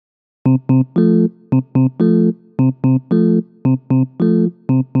Hello,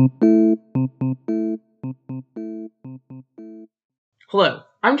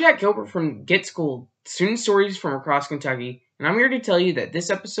 I'm Jack Gilbert from Get Schooled, Student Stories from Across Kentucky, and I'm here to tell you that this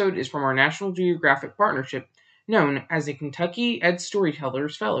episode is from our National Geographic partnership known as the Kentucky Ed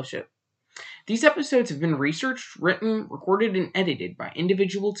Storytellers Fellowship. These episodes have been researched, written, recorded, and edited by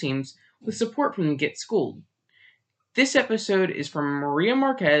individual teams with support from Get Schooled. This episode is from Maria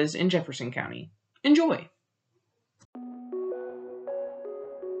Marquez in Jefferson County. Enjoy!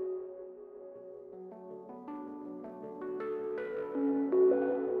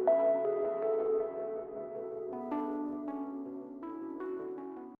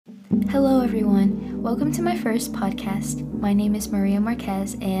 Hello, everyone. Welcome to my first podcast. My name is Maria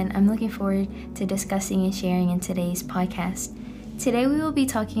Marquez, and I'm looking forward to discussing and sharing in today's podcast. Today, we will be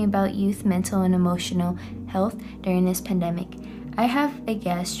talking about youth mental and emotional health during this pandemic. I have a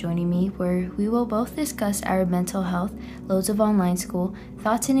guest joining me where we will both discuss our mental health, loads of online school,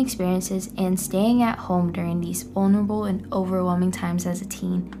 thoughts and experiences, and staying at home during these vulnerable and overwhelming times as a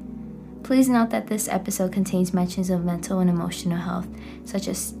teen. Please note that this episode contains mentions of mental and emotional health, such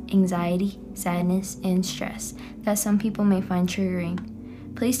as anxiety, sadness, and stress, that some people may find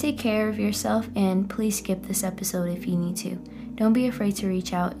triggering. Please take care of yourself and please skip this episode if you need to. Don't be afraid to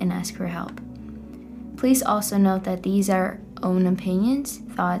reach out and ask for help. Please also note that these are own opinions,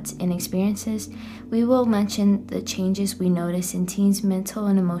 thoughts, and experiences. We will mention the changes we notice in teens' mental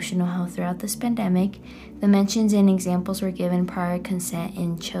and emotional health throughout this pandemic. The mentions and examples were given prior consent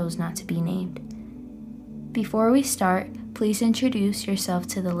and chose not to be named. Before we start, please introduce yourself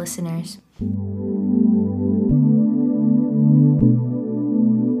to the listeners.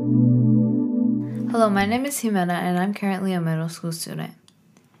 Hello, my name is Jimena and I'm currently a middle school student.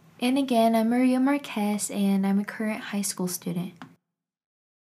 And again, I'm Maria Marquez and I'm a current high school student.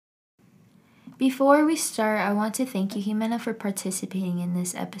 Before we start, I want to thank you, Jimena, for participating in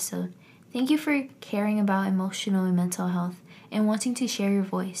this episode. Thank you for caring about emotional and mental health and wanting to share your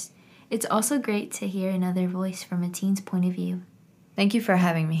voice. It's also great to hear another voice from a teen's point of view. Thank you for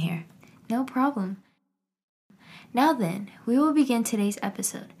having me here. No problem. Now then, we will begin today's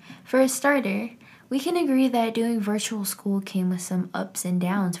episode. For a starter, we can agree that doing virtual school came with some ups and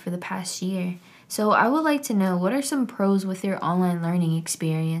downs for the past year. So I would like to know, what are some pros with your online learning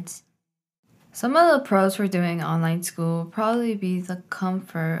experience? Some of the pros for doing online school would probably be the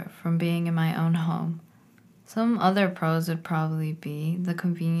comfort from being in my own home. Some other pros would probably be the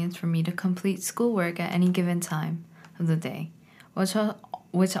convenience for me to complete schoolwork at any given time of the day, which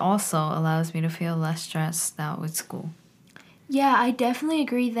also allows me to feel less stressed out with school. Yeah, I definitely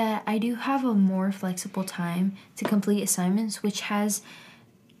agree that I do have a more flexible time to complete assignments, which has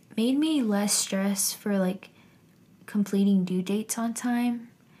made me less stressed for completing due dates on time.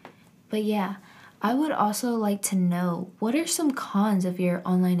 But yeah, I would also like to know, what are some cons of your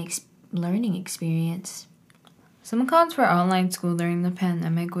online learning experience? Some cons for online school during the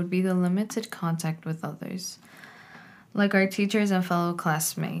pandemic would be the limited contact with others, like our teachers and fellow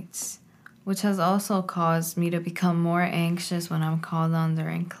classmates, which has also caused me to become more anxious when I'm called on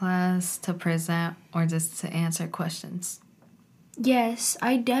during class to present or just to answer questions. Yes,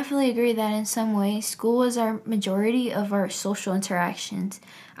 I definitely agree that in some ways, school was our majority of our social interactions.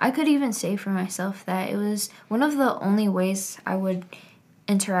 I could even say for myself that it was one of the only ways I would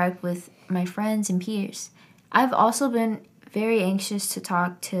interact with my friends and peers. I've also been very anxious to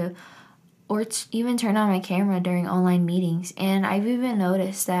talk to or even turn on my camera during online meetings, and I've even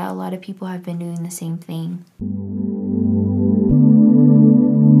noticed that a lot of people have been doing the same thing.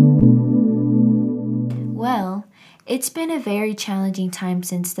 Well, it's been a very challenging time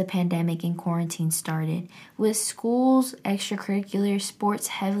since the pandemic and quarantine started. With schools, extracurricular sports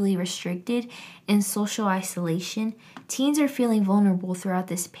heavily restricted, and social isolation, teens are feeling vulnerable throughout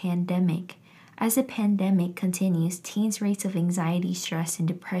this pandemic. As the pandemic continues, teens' rates of anxiety, stress, and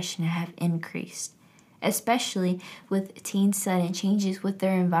depression have increased. Especially with teens' sudden changes with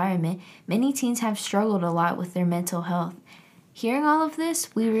their environment, many teens have struggled a lot with their mental health. Hearing all of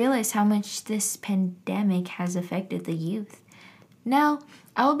this, we realize how much this pandemic has affected the youth. Now,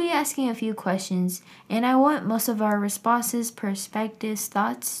 I will be asking a few questions, and I want most of our responses, perspectives,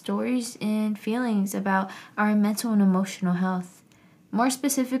 thoughts, stories, and feelings about our mental and emotional health. More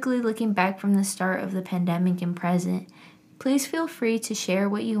specifically, looking back from the start of the pandemic and present, please feel free to share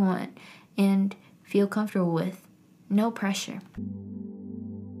what you want and feel comfortable with. No pressure.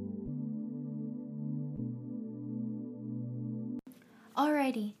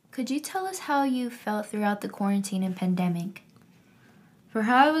 Alrighty, could you tell us how you felt throughout the quarantine and pandemic? For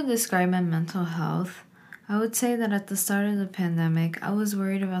how I would describe my mental health, I would say that at the start of the pandemic, I was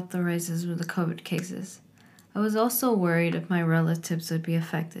worried about the rises with the COVID cases. I was also worried if my relatives would be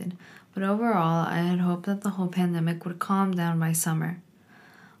affected, but overall, I had hoped that the whole pandemic would calm down by summer.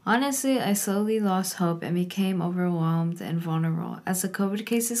 Honestly, I slowly lost hope and became overwhelmed and vulnerable as the COVID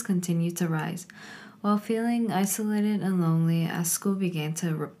cases continued to rise, while feeling isolated and lonely as school began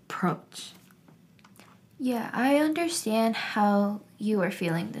to approach. Yeah, I understand how you are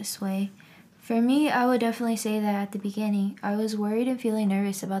feeling this way. For me, I would definitely say that at the beginning, I was worried and feeling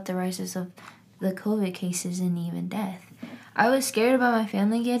nervous about the rises of the COVID cases and even death. I was scared about my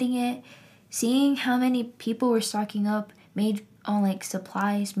family getting it. Seeing how many people were stocking up made on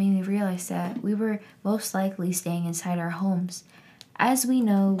supplies made me realize that we were most likely staying inside our homes. As we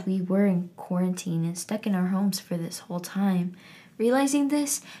know, we were in quarantine and stuck in our homes for this whole time. Realizing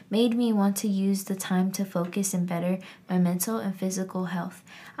this made me want to use the time to focus and better my mental and physical health.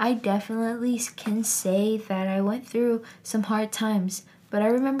 I definitely can say that I went through some hard times, but I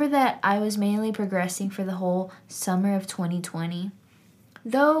remember that I was mainly progressing for the whole summer of 2020.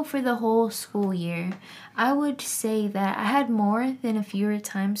 Though for the whole school year, I would say that I had more than a fewer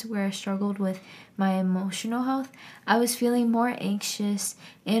times where I struggled with my emotional health. I was feeling more anxious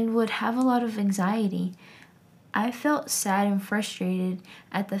and would have a lot of anxiety. I felt sad and frustrated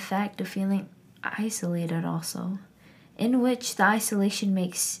at the fact of feeling isolated also, in which the isolation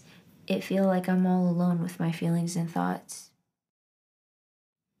makes it feel like I'm all alone with my feelings and thoughts.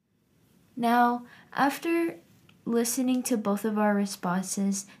 Now, after listening to both of our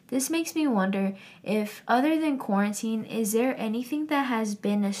responses, this makes me wonder if, other than quarantine, is there anything that has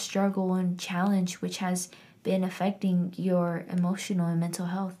been a struggle and challenge which has been affecting your emotional and mental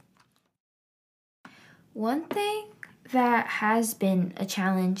health? One thing that has been a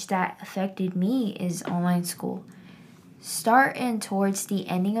challenge that affected me is online school. Starting towards the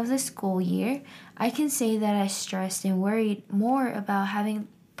ending of the school year, I can say that I stressed and worried more about having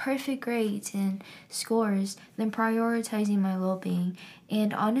perfect grades and scores than prioritizing my well-being.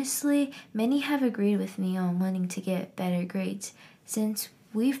 And honestly, many have agreed with me on wanting to get better grades since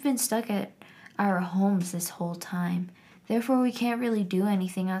we've been stuck at our homes this whole time. Therefore, we can't really do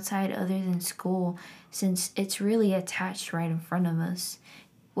anything outside other than school since it's really attached right in front of us.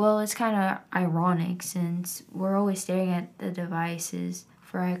 Well, it's kind of ironic since we're always staring at the devices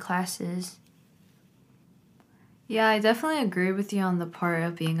for our classes. Yeah, I definitely agree with you on the part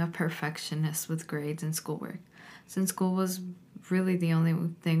of being a perfectionist with grades and schoolwork, since school was really the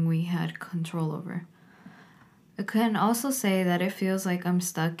only thing we had control over. I can also say that it feels like I'm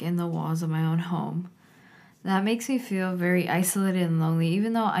stuck in the walls of my own home. That makes me feel very isolated and lonely,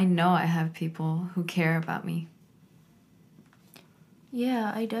 even though I know I have people who care about me.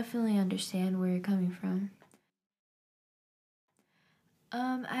 Yeah, I definitely understand where you're coming from.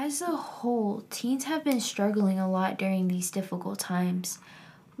 As a whole, teens have been struggling a lot during these difficult times.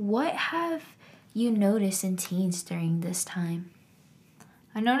 What have you noticed in teens during this time?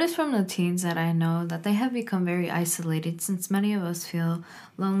 I notice from the teens that I know that they have become very isolated since many of us feel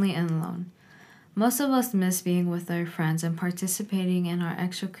lonely and alone. Most of us miss being with our friends and participating in our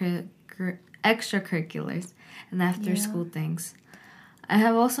extracurriculars and after school things. I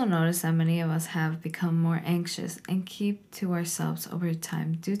have also noticed that many of us have become more anxious and keep to ourselves over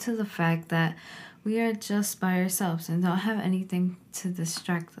time due to the fact that we are just by ourselves and don't have anything to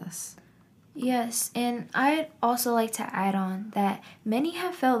distract us. Yes, and I'd also like to add on that many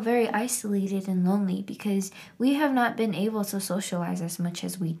have felt very isolated and lonely because we have not been able to socialize as much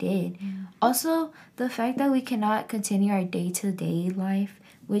as we did. Also, the fact that we cannot continue our day-to-day life,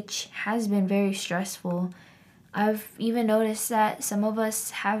 which has been very stressful. I've even noticed that some of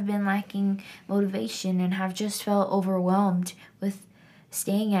us have been lacking motivation and have just felt overwhelmed with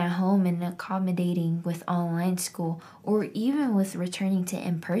staying at home and accommodating with online school or even with returning to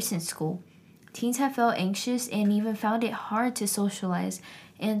in-person school. Teens have felt anxious and even found it hard to socialize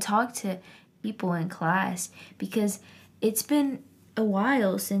and talk to people in class because it's been a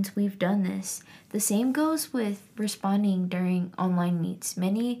while since we've done this. The same goes with responding during online meets.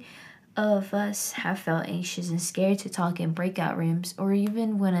 Many of us have felt anxious and scared to talk in breakout rooms or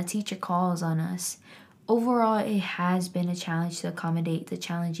even when a teacher calls on us. Overall, it has been a challenge to accommodate the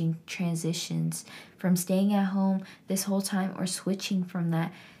challenging transitions from staying at home this whole time or switching from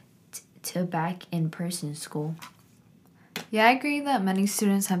that to back in-person school. Yeah, I agree that many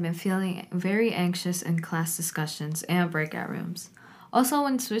students have been feeling very anxious in class discussions and breakout rooms. Also,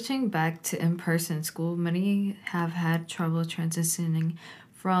 when switching back to in-person school, many have had trouble transitioning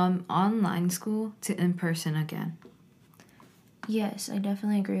from online school to in-person again. Yes, I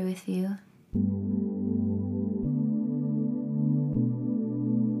definitely agree with you.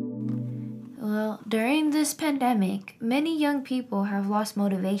 Well, during this pandemic, many young people have lost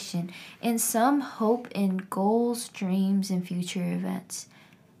motivation and some hope in goals, dreams, and future events.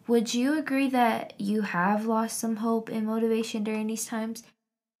 Would you agree that you have lost some hope and motivation during these times?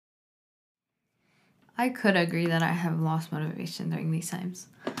 I could agree that I have lost motivation during these times.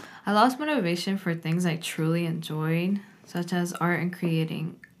 I lost motivation for things I truly enjoyed, such as art and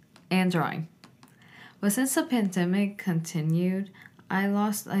creating and drawing. But since the pandemic continued, I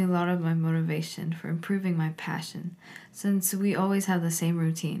lost a lot of my motivation for improving my passion, since we always have the same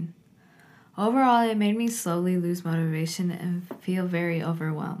routine. Overall, it made me slowly lose motivation and feel very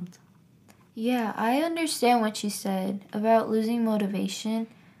overwhelmed. Yeah, I understand what you said about losing motivation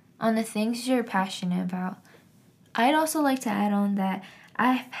on the things you're passionate about. I'd also like to add on that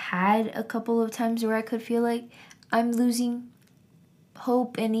I've had a couple of times where I could feel like I'm losing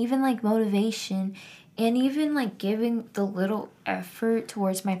hope and even like motivation and even like giving the little effort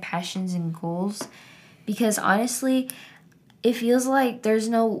towards my passions and goals because honestly, it feels like there's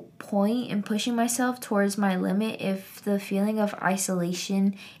no point in pushing myself towards my limit if the feeling of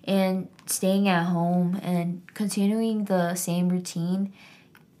isolation and staying at home and continuing the same routine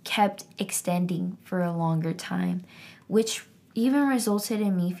kept extending for a longer time, which even resulted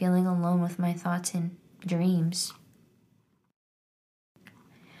in me feeling alone with my thoughts and dreams.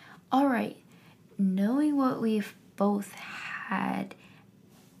 All right, knowing what we've both had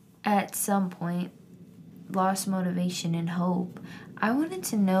at some point lost motivation and hope, I wanted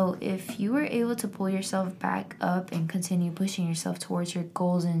to know if you were able to pull yourself back up and continue pushing yourself towards your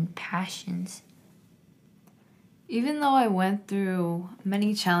goals and passions. Even though I went through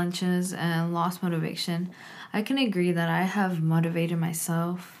many challenges and lost motivation, I can agree that I have motivated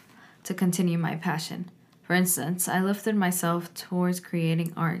myself to continue my passion. For instance, I lifted myself towards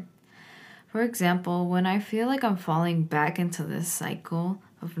creating art. For example, when I feel like I'm falling back into this cycle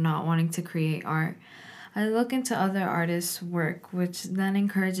of not wanting to create art, I look into other artists' work, which then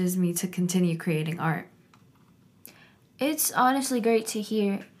encourages me to continue creating art. It's honestly great to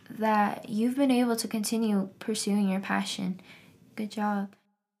hear that you've been able to continue pursuing your passion. Good job.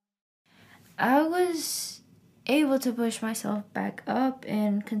 I was able to push myself back up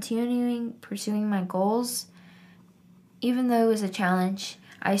and continuing pursuing my goals, even though it was a challenge.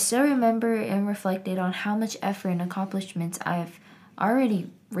 I still remember and reflected on how much effort and accomplishments I've already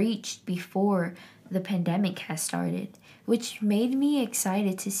reached before the pandemic has started, which made me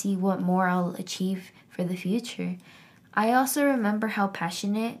excited to see what more I'll achieve for the future. I also remember how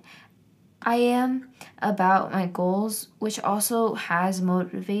passionate I am about my goals, which also has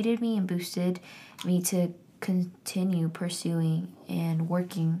motivated me and boosted me to continue pursuing and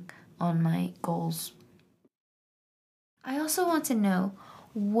working on my goals. I also want to know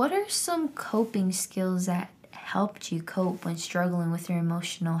what are some coping skills that helped you cope when struggling with your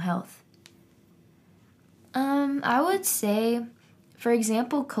emotional health? I would say, for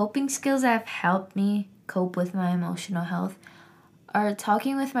example, coping skills that have helped me cope with my emotional health are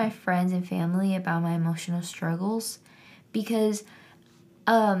talking with my friends and family about my emotional struggles because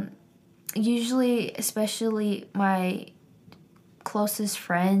um, usually, especially my closest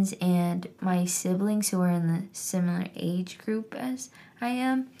friends and my siblings who are in the similar age group as I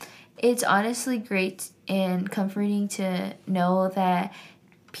am, it's honestly great and comforting to know that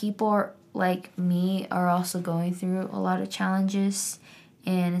people like me are also going through a lot of challenges,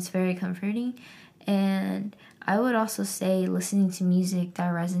 and it's very comforting. And I would also say listening to music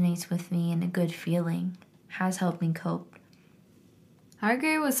that resonates with me and a good feeling has helped me cope. I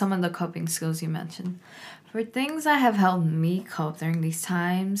agree with some of the coping skills you mentioned. For things that have helped me cope during these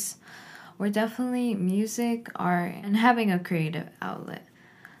times were definitely music, art, and having a creative outlet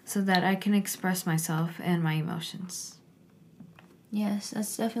so that I can express myself and my emotions. Yes,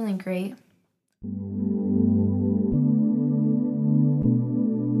 that's definitely great.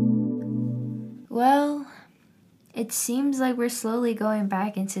 Well, it seems like we're slowly going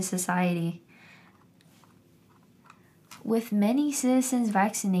back into society. With many citizens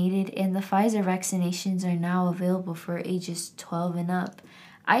vaccinated and the Pfizer vaccinations are now available for ages 12 and up,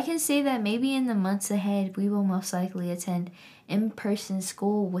 I can say that maybe in the months ahead we will most likely attend in-person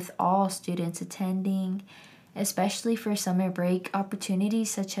school with all students attending, especially for summer break. Opportunities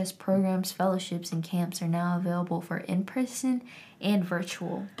such as programs, fellowships, and camps are now available for in-person and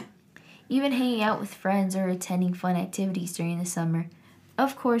virtual. Even hanging out with friends or attending fun activities during the summer.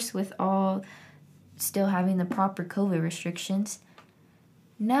 Of course, with all still having the proper COVID restrictions.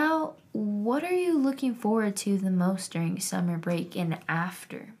 Now, what are you looking forward to the most during summer break and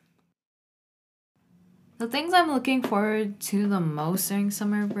after? The things I'm looking forward to the most during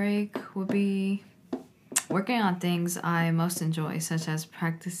summer break would be working on things I most enjoy, such as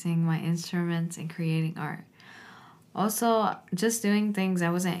practicing my instruments and creating art. Also, just doing things I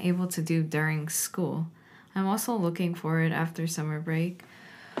wasn't able to do during school. I'm also looking forward after summer break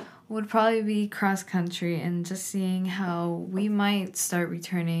would probably be cross country and just seeing how we might start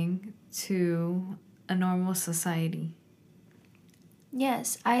returning to a normal society.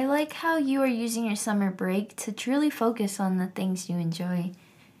 Yes, I like how you are using your summer break to truly focus on the things you enjoy.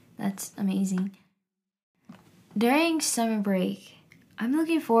 That's amazing. During summer break, I'm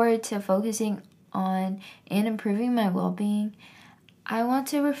looking forward to focusing on and improving my well being. I want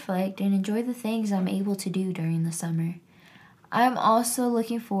to reflect and enjoy the things I'm able to do during the summer. I'm also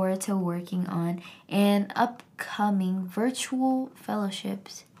looking forward to working on an upcoming virtual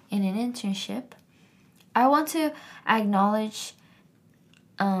fellowships and an internship. I want to acknowledge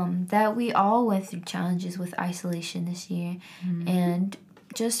that we all went through challenges with isolation this year and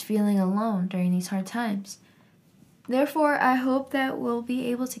just feeling alone during these hard times. Therefore, I hope that we'll be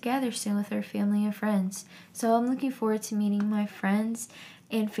able to gather soon with our family and friends. So I'm looking forward to meeting my friends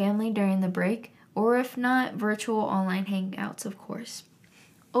and family during the break, or if not, virtual online hangouts, of course.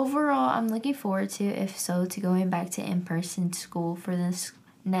 Overall, I'm looking forward to going back to in-person school for this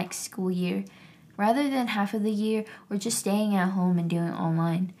next school year, rather than half of the year or just staying at home and doing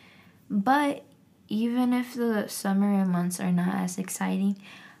online. But even if the summer and months are not as exciting,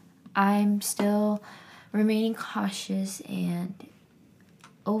 I'm still remaining cautious, and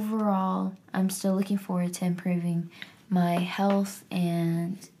overall, I'm still looking forward to improving my health,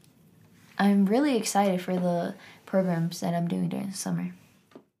 and I'm really excited for the programs that I'm doing during the summer.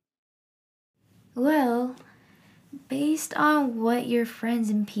 Well, based on what your friends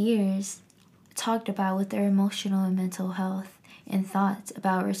and peers talked about with their emotional and mental health and thoughts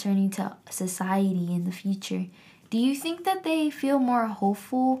about returning to society in the future, do you think that they feel more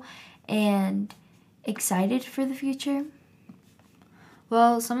hopeful and excited for the future?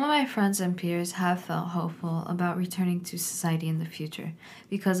 Well, some of my friends and peers have felt hopeful about returning to society in the future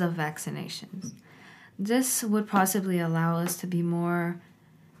because of vaccinations. This would possibly allow us to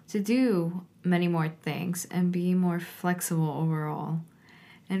do many more things and be more flexible overall,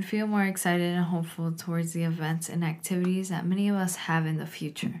 and feel more excited and hopeful towards the events and activities that many of us have in the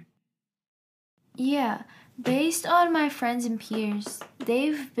future. Yeah, based on my friends and peers,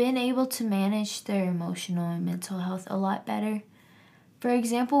 they've been able to manage their emotional and mental health a lot better. For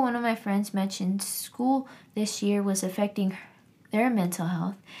example, one of my friends mentioned school this year was affecting their mental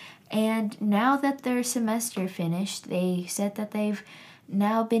health, and now that their semester finished, they said that they've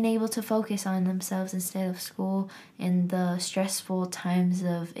now been able to focus on themselves instead of school in the stressful times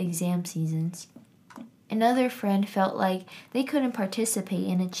of exam seasons. Another friend felt like they couldn't participate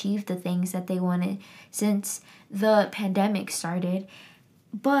and achieve the things that they wanted since the pandemic started,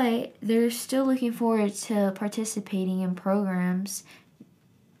 but they're still looking forward to participating in programs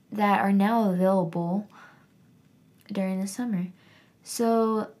that are now available during the summer.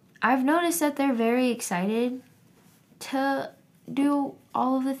 So I've noticed that they're very excited to do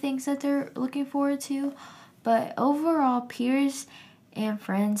all of the things that they're looking forward to, but overall, peers and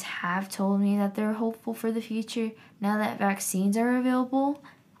friends have told me that they're hopeful for the future now that vaccines are available,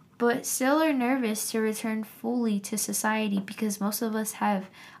 but still are nervous to return fully to society because most of us have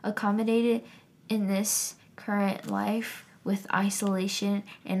accommodated in this current life with isolation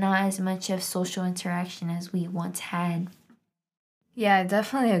and not as much of social interaction as we once had. Yeah, I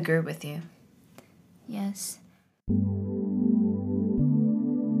definitely agree with you. Yes.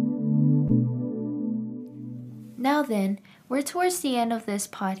 Now then, we're towards the end of this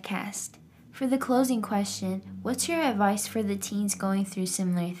podcast. For the closing question, what's your advice for the teens going through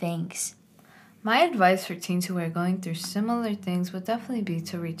similar things? My advice for teens who are going through similar things would definitely be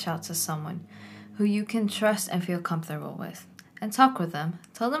to reach out to someone who you can trust and feel comfortable with, and talk with them.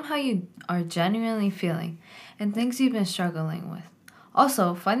 Tell them how you are genuinely feeling and things you've been struggling with.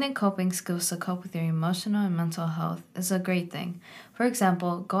 Also, finding coping skills to cope with your emotional and mental health is a great thing. For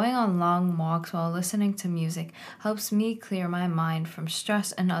example, going on long walks while listening to music helps me clear my mind from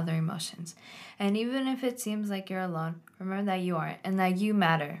stress and other emotions. And even if it seems like you're alone, remember that you aren't and that you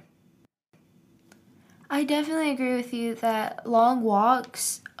matter. I definitely agree with you that long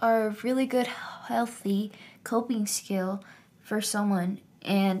walks are a really good, healthy coping skill for someone.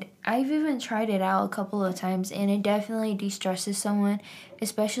 And I've even tried it out a couple of times, and it definitely de-stresses someone,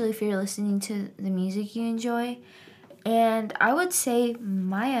 especially if you're listening to the music you enjoy. And I would say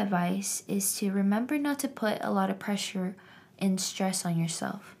my advice is to remember not to put a lot of pressure and stress on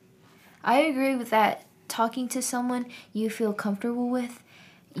yourself. I agree with that. Talking to someone you feel comfortable with,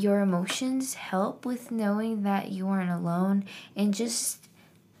 your emotions help with knowing that you aren't alone, and just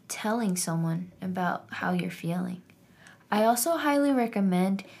telling someone about how you're feeling. I also highly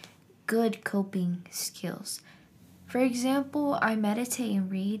recommend good coping skills. For example, I meditate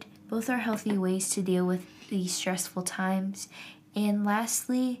and read. Both are healthy ways to deal with these stressful times. And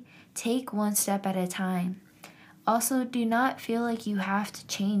lastly, take one step at a time. Also, do not feel like you have to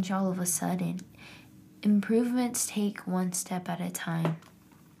change all of a sudden. Improvements take one step at a time.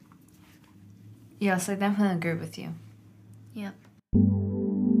 Yes, I definitely agree with you. Yep.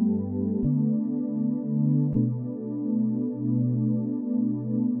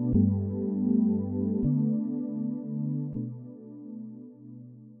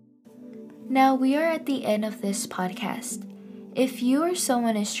 Now we are at the end of this podcast. If you or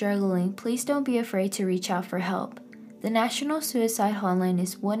someone is struggling, please don't be afraid to reach out for help. The National Suicide Hotline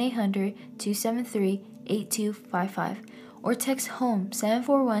is 1-800-273-8255 or text HOME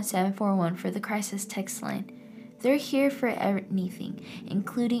 741-741 for the crisis text line. They're here for anything,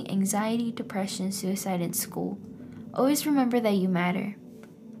 including anxiety, depression, suicide, and school. Always remember that you matter.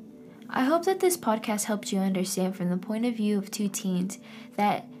 I hope that this podcast helped you understand from the point of view of two teens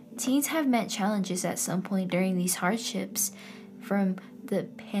that teens have met challenges at some point during these hardships from the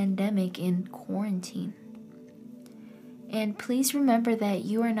pandemic and quarantine. And please remember that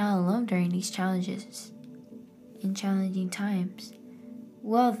you are not alone during these challenges in challenging times.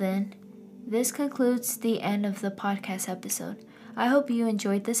 Well then, this concludes the end of the podcast episode. I hope you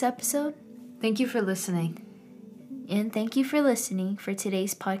enjoyed this episode. Thank you for listening. And thank you for listening for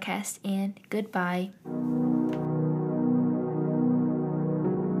today's podcast, and goodbye.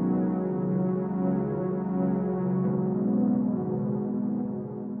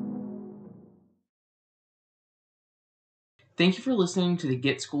 Thank you for listening to the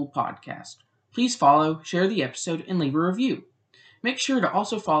Get School podcast. Please follow, share the episode, and leave a review. Make sure to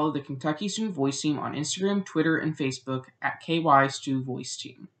also follow the Kentucky Student Voice Team on Instagram, Twitter, and Facebook at KY Voice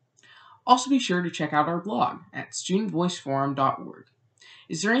Team. Also be sure to check out our blog at studentvoiceforum.org.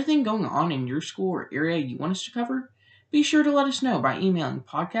 Is there anything going on in your school or area you want us to cover? Be sure to let us know by emailing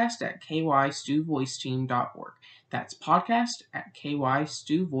podcast at kystewvoiceteam.org. That's podcast at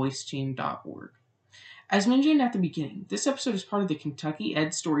kystewvoiceteam.org. As mentioned at the beginning, this episode is part of the Kentucky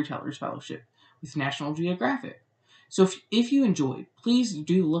Ed Storytellers Fellowship with National Geographic. So if you enjoyed, please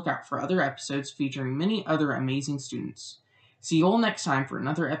do look out for other episodes featuring many other amazing students. See you all next time for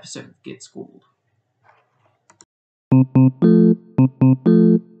another episode of Get Schooled.